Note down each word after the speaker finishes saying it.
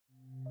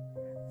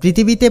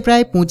পৃথিবীতে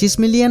প্রায় 25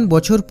 মিলিয়ন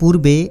বছর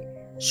পূর্বে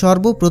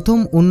সর্বপ্রথম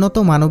উন্নত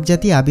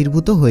মানবজাতি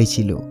আবির্ভূত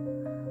হয়েছিল।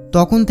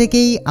 তখন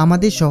থেকেই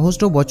আমাদের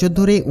সহস্র বছর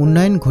ধরে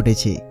উন্নয়ন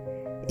ঘটেছে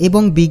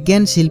এবং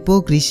বিজ্ঞান, শিল্প,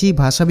 কৃষি,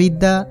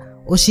 ভাষাবিদ্যা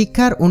ও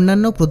শিক্ষার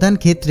অন্যান্য প্রধান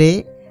ক্ষেত্রে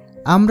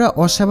আমরা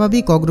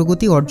অস্বাভাবিক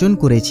অগ্রগতি অর্জন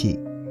করেছি।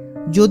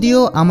 যদিও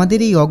আমাদের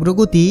এই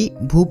অগ্রগতি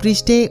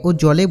ভূপৃষ্ঠে ও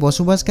জলে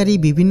বসবাসকারী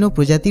বিভিন্ন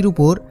প্রজাতির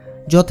উপর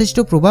যথেষ্ট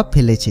প্রভাব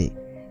ফেলেছে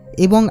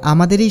এবং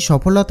আমাদের এই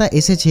সফলতা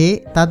এসেছে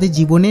তাদের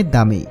জীবনের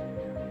দামে।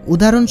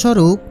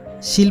 উদাহরণস্বরূপ,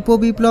 শিল্প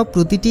বিপ্লব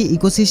প্রতিটি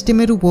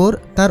ইকোসিস্টেমের উপর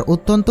তার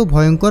অত্যন্ত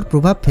ভয়ঙ্কর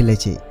প্রভাব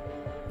ফেলেছে।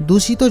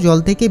 দূষিত জল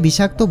থেকে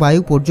বিষাক্ত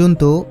বায়ু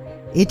পর্যন্ত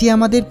এটি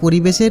আমাদের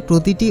পরিবেশের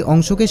প্রতিটি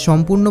অংশকে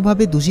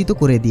সম্পূর্ণভাবে দূষিত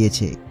করে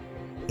দিয়েছে।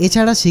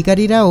 এছাড়া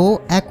শিকারীরাও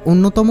এক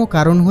অন্যতম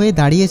কারণ হয়ে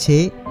দাঁড়িয়েছে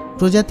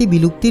প্রজাতি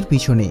বিলুপ্তির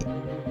পিছনে।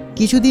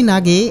 কিছুদিন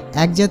আগে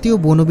এক জাতীয়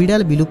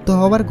বনবিড়াল বিলুপ্ত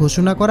হওয়ার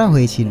ঘোষণা করা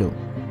হয়েছিল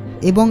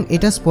এবং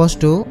এটা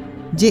স্পষ্ট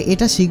যে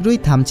এটা শীঘ্রই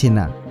থামছে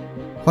না।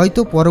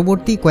 হয়তো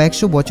পরবর্তী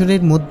কয়েকশো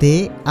বছরের মধ্যে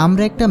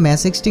আমরা একটা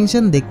ম্যাস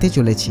এক্সটিংশন দেখতে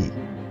চলেছি।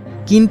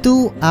 কিন্তু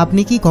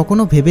আপনি কি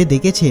কখনো ভেবে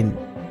দেখেছেন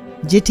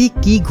যে ঠিক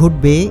কী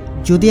ঘটবে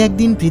যদি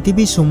একদিন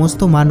পৃথিবীর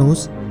সমস্ত মানুষ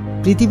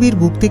পৃথিবীর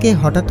বুক থেকে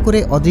হঠাৎ করে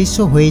অদৃশ্য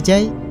হয়ে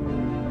যায়?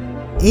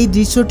 এই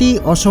দৃশ্যটি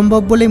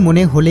অসম্ভব বলে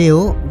মনে হলেও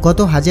গত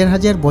হাজার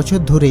হাজার বছর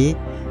ধরে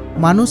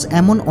মানুষ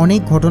এমন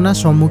অনেক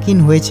ঘটনার সম্মুখীন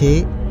হয়েছে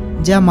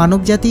যা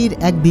মানবজাতির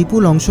এক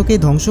বিপুল অংশকে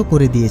ধ্বংস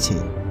করে দিয়েছে।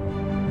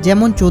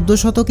 যেমন 14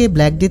 শতকে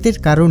ব্ল্যাক ডেথের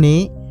কারণে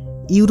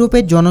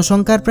ইউরোপের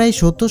জনসংখ্যার প্রায়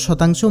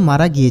 70%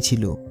 মারা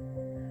গিয়েছিল।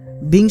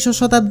 বিংশ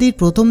শতাব্দীর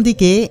প্রথম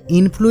দিকে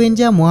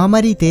ইনফ্লুয়েঞ্জা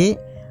মহামারীতে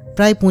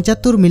প্রায়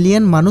 75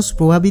 মিলিয়ন মানুষ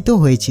প্রভাবিত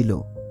হয়েছিল।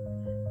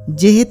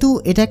 যেহেতু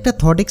এটা একটা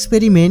থট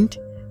এক্সপেরিমেন্ট,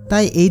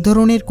 তাই এই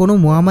ধরনের কোনো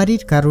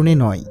মহামারীর কারণে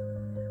নয়।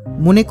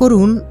 মনে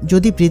করুন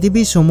যদি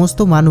পৃথিবীর সমস্ত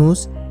মানুষ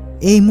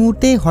এই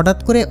মুহূর্তে হঠাৎ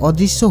করে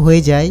অদৃশ্য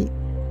হয়ে যায়,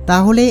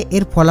 তাহলে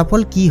এর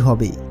ফলাফল কী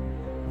হবে?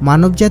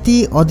 মানবজাতি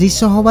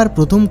অদৃশ্য হওয়ার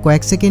প্রথম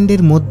কয়েক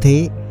সেকেন্ডের মধ্যে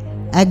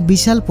এক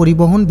বিশাল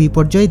পরিবহন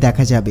বিপর্যয়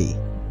দেখা যাবে।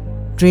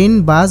 ট্রেন,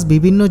 বাস,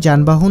 বিভিন্ন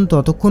যানবাহন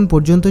ততক্ষণ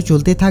পর্যন্ত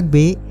চলতে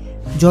থাকবে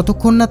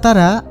যতক্ষণ না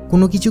তারা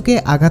কোনো কিছুকে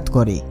আঘাত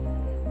করে,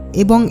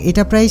 এবং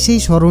এটা প্রায় সেই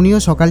স্মরণীয়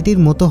সকালটির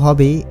মতো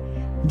হবে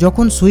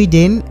যখন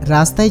সুইডেন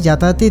রাস্তায়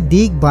যাতায়াতের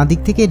দিক বাঁদিক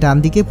থেকে ডান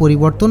দিকে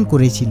পরিবর্তন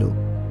করেছিল।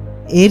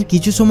 এর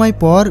কিছু সময়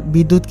পর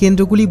বিদ্যুৎ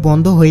কেন্দ্রগুলি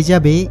বন্ধ হয়ে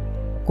যাবে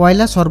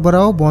কয়লা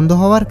সরবরাহ বন্ধ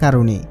হওয়ার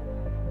কারণে।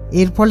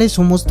 এর ফলে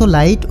সমস্ত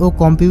লাইট ও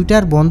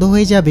কম্পিউটার বন্ধ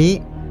হয়ে যাবে,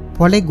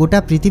 ফলে গোটা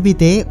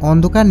পৃথিবীতে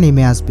অন্ধকার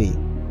নেমে আসবে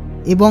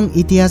এবং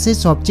ইতিহাসের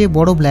সবচেয়ে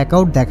বড়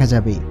ব্ল্যাকআউট দেখা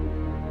যাবে।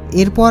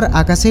 এরপর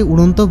আকাশে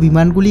উড়ন্ত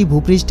বিমানগুলি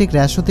ভূপৃষ্ঠে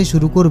ক্র্যাশ হতে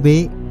শুরু করবে,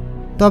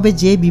 তবে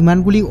যে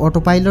বিমানগুলি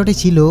অটোপাইলটে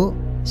ছিল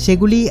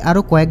সেগুলি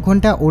আরও কয়েক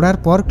ঘন্টা ওড়ার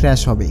পর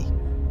ক্র্যাশ হবে।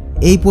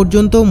 এই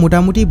পর্যন্ত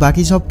মোটামুটি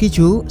বাকি সব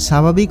কিছু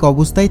স্বাভাবিক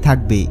অবস্থায়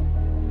থাকবে,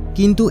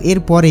 কিন্তু এর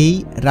পরেই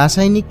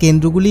রাসায়নিক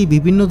কেন্দ্রগুলি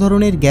বিভিন্ন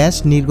ধরনের গ্যাস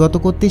নির্গত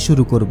করতে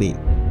শুরু করবে।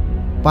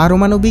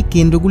 পারমাণবিক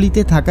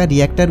কেন্দ্রগুলিতে থাকা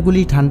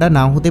রিয়্যাক্টরগুলি ঠান্ডা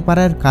না হতে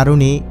পারার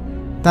কারণে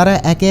তারা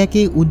একে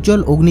একে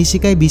উজ্জ্বল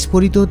অগ্নিশিখায়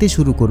বিস্ফোরিত হতে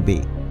শুরু করবে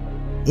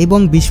এবং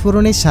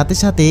বিস্ফোরণের সাথে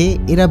সাথে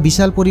এরা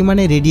বিশাল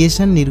পরিমাণে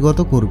রেডিয়েশন নির্গত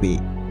করবে।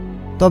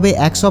 তবে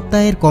এক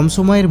সপ্তাহের কম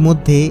সময়ের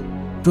মধ্যে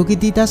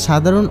প্রকৃতি তার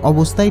সাধারণ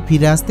অবস্থায়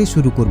ফিরে আসতে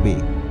শুরু করবে।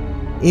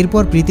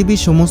 এরপর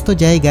পৃথিবীর সমস্ত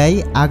জায়গায়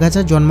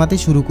আগাছা জন্মাতে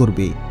শুরু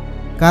করবে,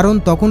 কারণ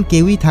তখন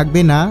কেউই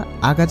থাকবে না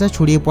আগাছা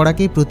ছড়িয়ে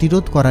পড়াকে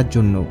প্রতিরোধ করার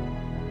জন্য।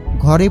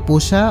 ঘরে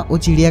পোষা ও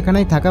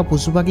চিড়িয়াখানায় থাকা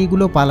পশু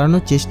পাখিগুলো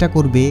পালানোর চেষ্টা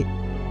করবে,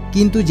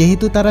 কিন্তু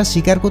যেহেতু তারা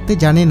শিকার করতে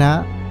জানে না,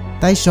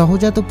 তাই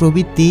সহজাত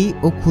প্রবৃত্তি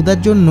ও ক্ষুধার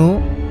জন্য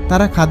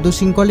তারা খাদ্য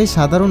শৃঙ্খলের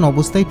সাধারণ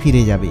অবস্থায়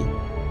ফিরে যাবে।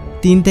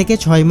 3 থেকে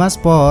 6 মাস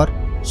পর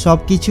সব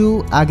কিছু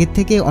আগের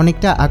থেকে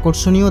অনেকটা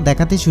আকর্ষণীয়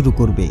দেখাতে শুরু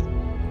করবে।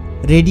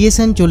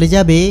 রেডিয়েশন চলে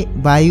যাবে,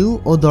 বায়ু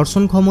ও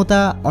দর্শন ক্ষমতা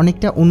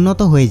অনেকটা উন্নত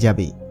হয়ে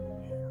যাবে।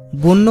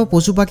 বন্য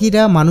পশু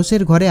পাখিরা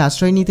মানুষের ঘরে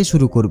আশ্রয় নিতে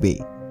শুরু করবে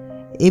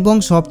এবং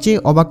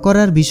সবচেয়ে অবাক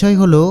করার বিষয়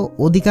হলো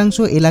অধিকাংশ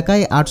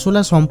এলাকায়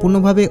আরশোলা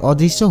সম্পূর্ণভাবে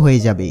অদৃশ্য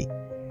হয়ে যাবে,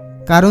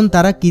 কারণ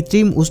তারা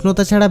কৃত্রিম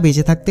উষ্ণতা ছাড়া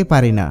বেঁচে থাকতে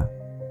পারে না।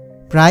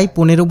 প্রায়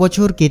 15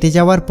 বছর কেটে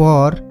যাওয়ার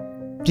পর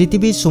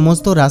পৃথিবীর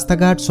সমস্ত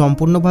রাস্তাঘাট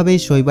সম্পূর্ণভাবে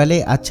শৈবালে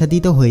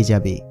আচ্ছাদিত হয়ে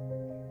যাবে।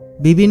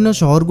 বিভিন্ন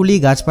শহরগুলি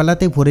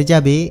গাছপালাতে ভরে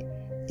যাবে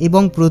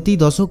এবং প্রতি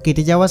দশক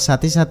কেটে যাওয়ার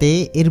সাথে সাথে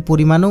এর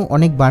পরিমাণও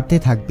অনেক বাড়তে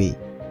থাকবে।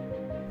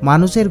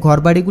 মানুষের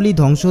ঘরবাড়িগুলি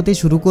ধ্বংস হতে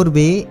শুরু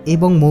করবে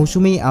এবং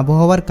মৌসুমী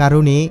আবহাওয়ার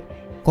কারণে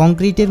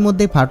কংক্রিটের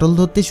মধ্যে ফাটল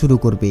ধরতে শুরু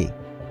করবে,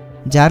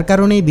 যার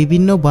কারণে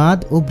বিভিন্ন বাঁধ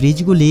ও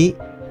ব্রিজগুলি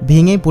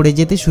ভেঙে পড়ে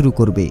যেতে শুরু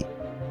করবে।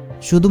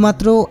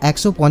 শুধুমাত্র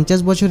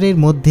 150 বছরের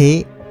মধ্যে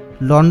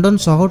লন্ডন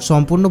শহর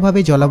সম্পূর্ণভাবে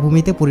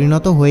জলাভূমিতে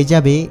পরিণত হয়ে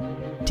যাবে,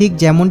 ঠিক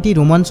যেমনটি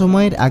রোমান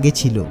সময়ের আগে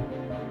ছিল।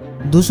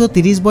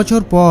 230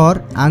 বছর পর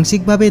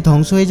আংশিকভাবে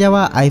ধ্বংস হয়ে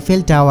যাওয়া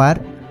আইফেল টাওয়ার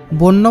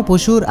বন্য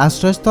পশুর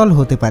আশ্রয়স্থল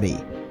হতে পারে।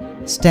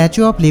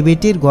 স্ট্যাচু অফ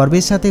লিবার্টির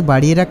গর্বের সাথে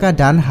বাড়িয়ে রাখা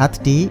ডান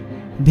হাতটি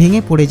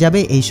ভেঙে পড়ে যাবে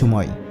এই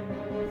সময়।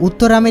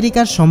 উত্তর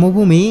আমেরিকার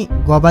সমভূমি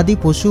গবাদি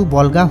পশু,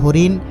 বলগা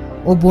হরিণ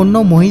ও বন্য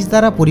মহিষ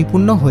দ্বারা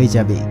পরিপূর্ণ হয়ে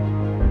যাবে।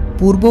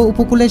 পূর্ব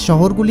উপকূলের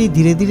শহরগুলি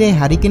ধীরে ধীরে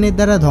হারিকেনের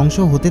দ্বারা ধ্বংস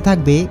হতে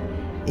থাকবে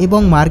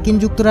এবং মার্কিন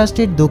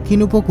যুক্তরাষ্ট্রের দক্ষিণ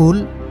উপকূল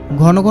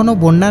ঘন ঘন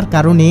বন্যার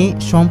কারণে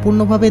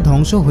সম্পূর্ণভাবে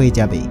ধ্বংস হয়ে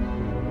যাবে।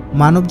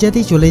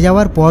 মানবজাতি চলে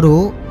যাওয়ার পরও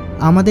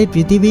আমাদের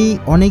পৃথিবী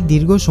অনেক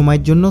দীর্ঘ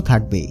সময়ের জন্য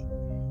থাকবে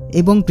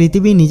এবং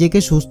পৃথিবী নিজেকে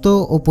সুস্থ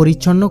ও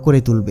পরিচ্ছন্ন করে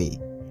তুলবে।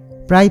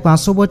 প্রায়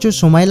 500 বছর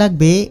সময়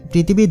লাগবে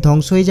পৃথিবীর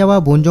ধ্বংস হয়ে যাওয়া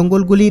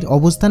বনজঙ্গলগুলির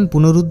অবস্থান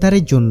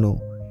পুনরুদ্ধারের জন্য,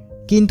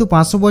 কিন্তু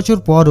 500 বছর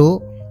পরও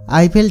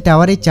আইফেল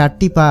টাওয়ারের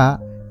 4টি পা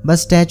বা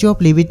স্ট্যাচু অফ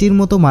লিবার্টির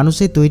মতো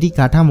মানুষের তৈরি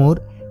কাঠামোর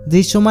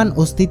দৃশ্যমান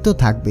অস্তিত্ব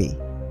থাকবে।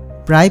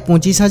 প্রায়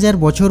 25,000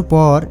 বছর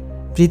পর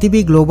পৃথিবী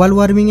গ্লোবাল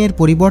ওয়ার্মিংয়ের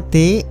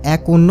পরিবর্তে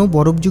এক অন্য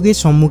বরফ যুগের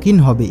সম্মুখীন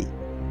হবে।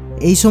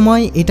 এই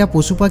সময় এটা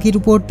পশু পাখির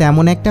উপর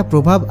তেমন একটা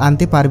প্রভাব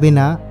আনতে পারবে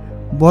না,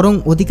 বরং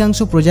অধিকাংশ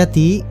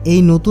প্রজাতি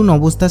এই নতুন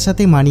অবস্থার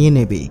সাথে মানিয়ে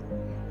নেবে।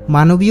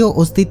 মানবীয়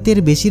অস্তিত্বের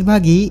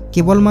বেশিরভাগই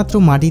কেবলমাত্র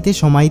মাটিতে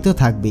সমাহিত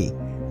থাকবে,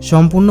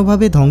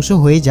 সম্পূর্ণভাবে ধ্বংস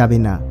হয়ে যাবে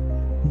না।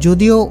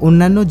 যদিও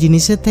অন্যান্য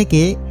জিনিসের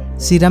থেকে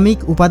সিরামিক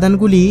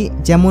উপাদানগুলি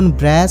যেমন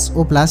ব্রাশ ও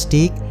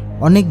প্লাস্টিক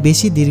অনেক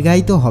বেশি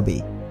দীর্ঘায়িত হবে।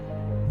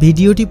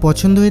 ভিডিওটি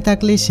পছন্দ হয়ে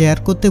থাকলে শেয়ার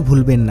করতে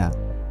ভুলবেন না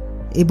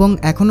এবং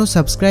এখনও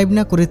সাবস্ক্রাইব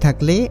না করে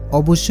থাকলে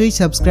অবশ্যই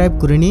সাবস্ক্রাইব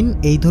করে নিন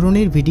এই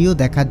ধরনের ভিডিও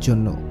দেখার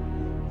জন্য,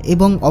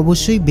 এবং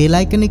অবশ্যই বেল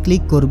আইকনে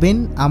ক্লিক করবেন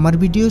আমার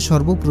ভিডিও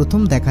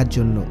সর্বপ্রথম দেখার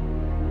জন্য।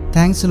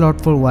 Thanks lot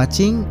for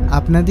watching.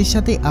 আপনাদের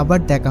সাথে আবার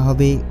দেখা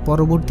হবে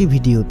পরবর্তী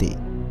ভিডিওতে।